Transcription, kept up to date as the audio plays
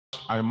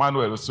I'm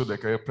Emmanuel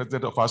Osodeke,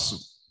 president of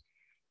ASUU.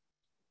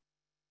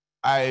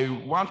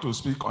 I want to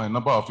speak on a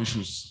number of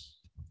issues,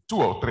 2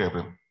 or 3 of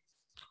them.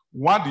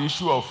 One, the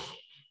issue of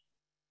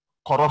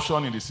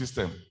corruption in the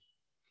system.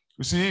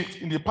 You see,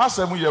 in the past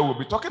 7 years, we'll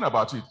be talking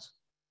about it.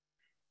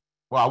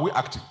 Well, are we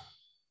acting?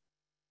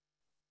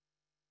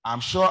 I'm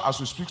sure as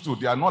we speak to,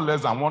 there are not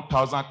less than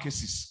 1,000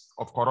 cases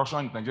of corruption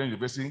in Nigerian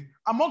university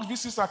among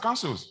VCs and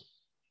councils.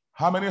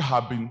 How many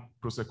have been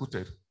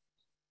prosecuted?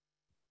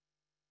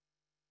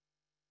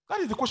 That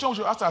is the question we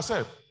should ask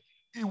ourselves.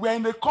 We're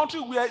in a country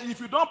where if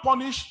you don't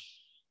punish,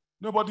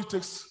 nobody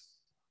takes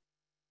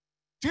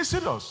things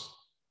serious.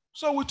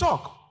 So we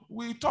talk.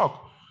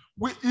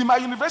 In my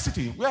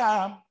university, where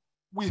I am,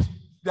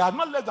 there are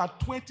not less than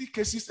 20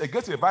 cases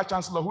against a vice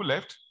chancellor who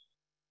left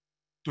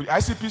to the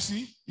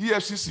ICPC,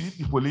 EFCC,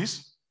 the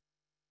police.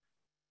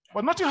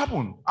 But nothing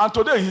happened. And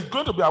today he's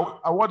going to be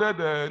awarded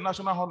the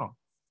national honor.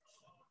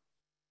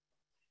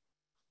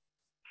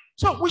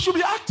 So we should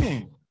be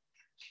acting.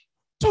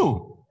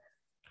 2,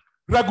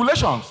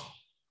 regulations.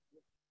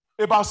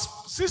 About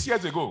 6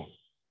 years ago,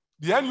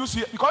 the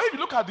NUC, because if you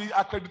look at the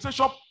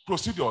accreditation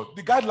procedure,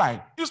 the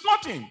guideline, it's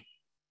nothing.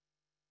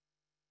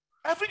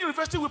 Every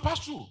university will pass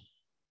through.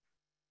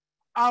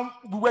 And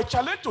we were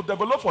challenged to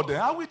develop for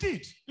them, and we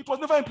did. It was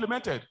never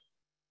implemented.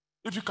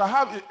 If you can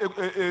have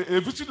a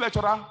visiting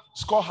lecturer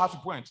score half a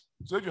point.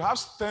 So if you have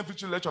 10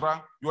 visiting lecturers,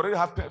 you already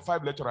have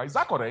 5 lecturers. Is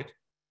that correct?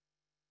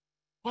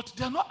 But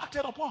they are not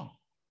acted upon.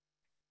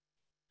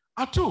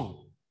 And 2,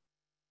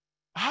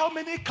 how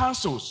many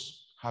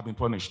councils have been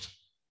punished?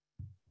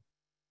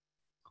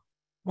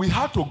 We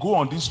had to go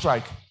on this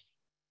strike.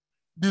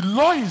 The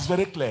law is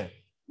very clear.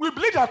 We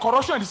believe there are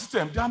corruption in the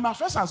system. There are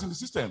malfeasance in the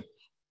system.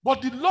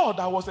 But the law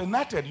that was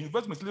enacted, the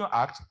University Miscellaneous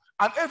Act,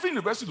 and every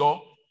university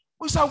law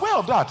was aware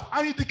of that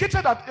and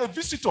indicated that a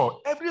visitor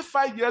every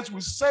 5 years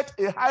will set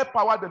a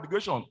high-power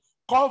delegation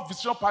called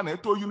visitation panel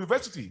to a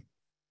university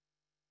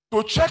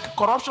to check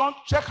corruption,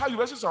 check how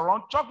universities are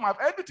run, check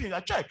everything, I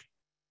check.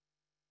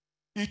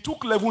 It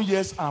took 11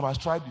 years and I was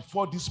tried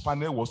before this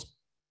panel was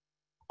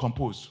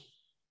composed.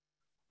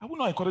 I will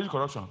not encourage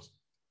corruption.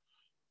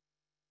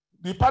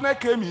 The panel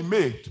came in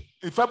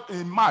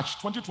March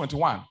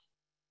 2021.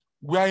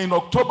 We are in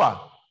October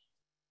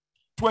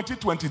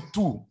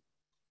 2022.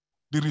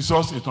 The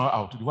results is not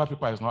out. The white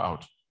paper is not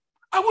out.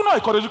 I will not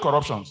encourage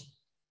corruptions.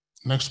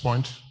 Next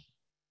point.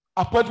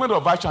 Appointment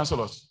of vice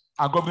chancellors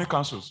and governing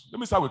councils. Let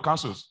me start with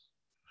councils.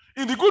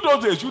 In the good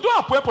old days, you don't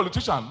appoint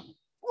politicians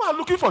who are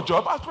looking for a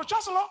job as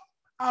pro-chancellor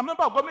and a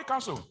member of governing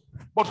council.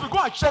 But we go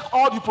and check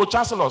all the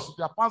pro-chancellors.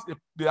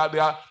 They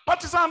are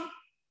partisan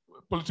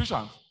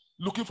politicians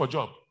looking for a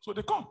job. So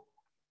they come.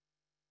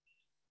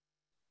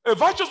 A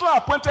vice chancellor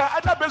appointed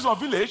either based on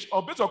village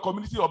or based on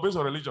community or based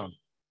on religion.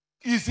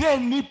 Is there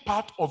any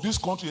part of this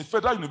country, a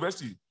federal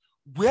university,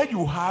 where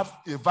you have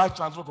a vice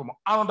chancellor from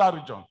another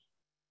region?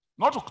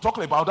 Not to talk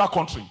about that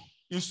country.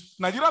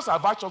 Nigerians are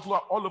vice chancellor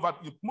all over,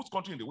 in most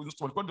countries in the world,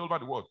 all over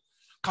the world.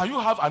 Can you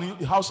have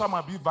a Hausa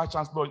be vice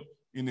chancellor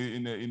in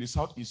the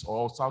southeast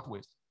or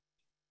southwest?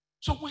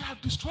 So we have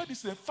destroyed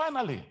this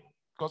finally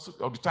because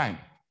of the time.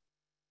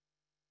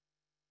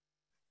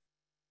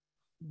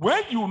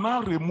 When you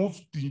now remove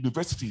the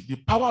university, the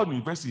power of the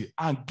university,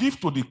 and give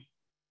to the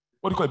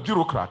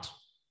bureaucrat,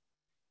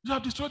 you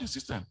have destroyed the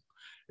system.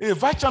 A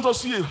vice chancellor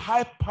see a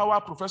high-power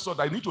professor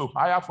that you need to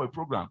hire for a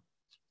program.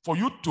 For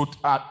you to,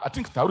 I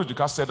think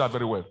Taurujika said that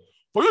very well.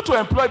 For you to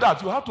employ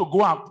that, you have to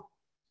go out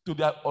to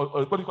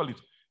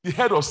the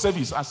head of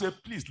service and say,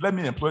 please, let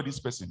me employ this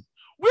person.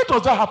 Where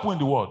does that happen in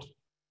the world?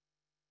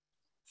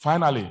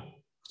 Finally,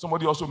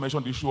 somebody also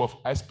mentioned the issue of,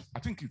 I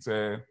think it's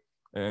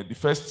the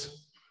first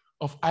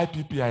of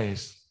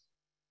IPPIS,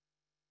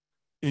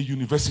 a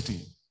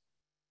university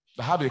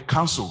that have a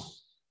council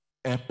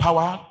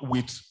empowered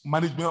with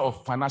management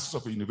of finances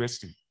of a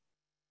university.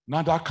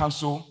 Now that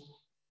council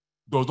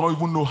does not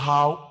even know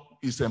how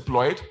it's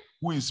employed,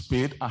 who is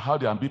paid, and how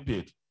they are being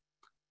paid.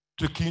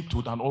 Taken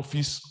to an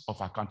office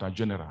of accountant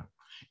general.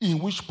 In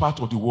which part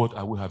of the world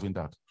are we having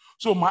that?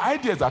 So my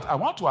idea is that I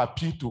want to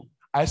appeal to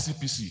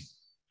ICPC.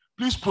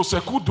 Please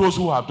prosecute those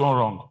who have done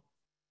wrong.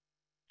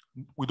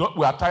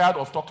 We are tired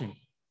of talking.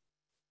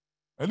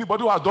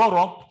 Anybody who has done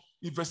wrong,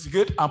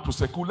 investigate and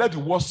prosecute. Let the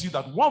world see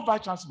that one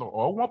vice chancellor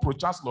or one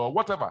pro-chancellor or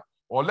whatever,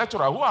 or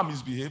lecturer who has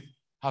misbehaved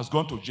has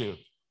gone to jail.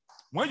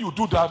 When you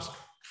do that,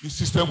 the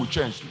system will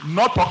change.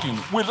 Not talking.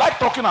 We like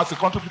talking as a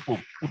country people.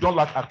 We don't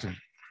like acting.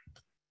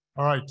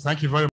 All right. Thank you very much.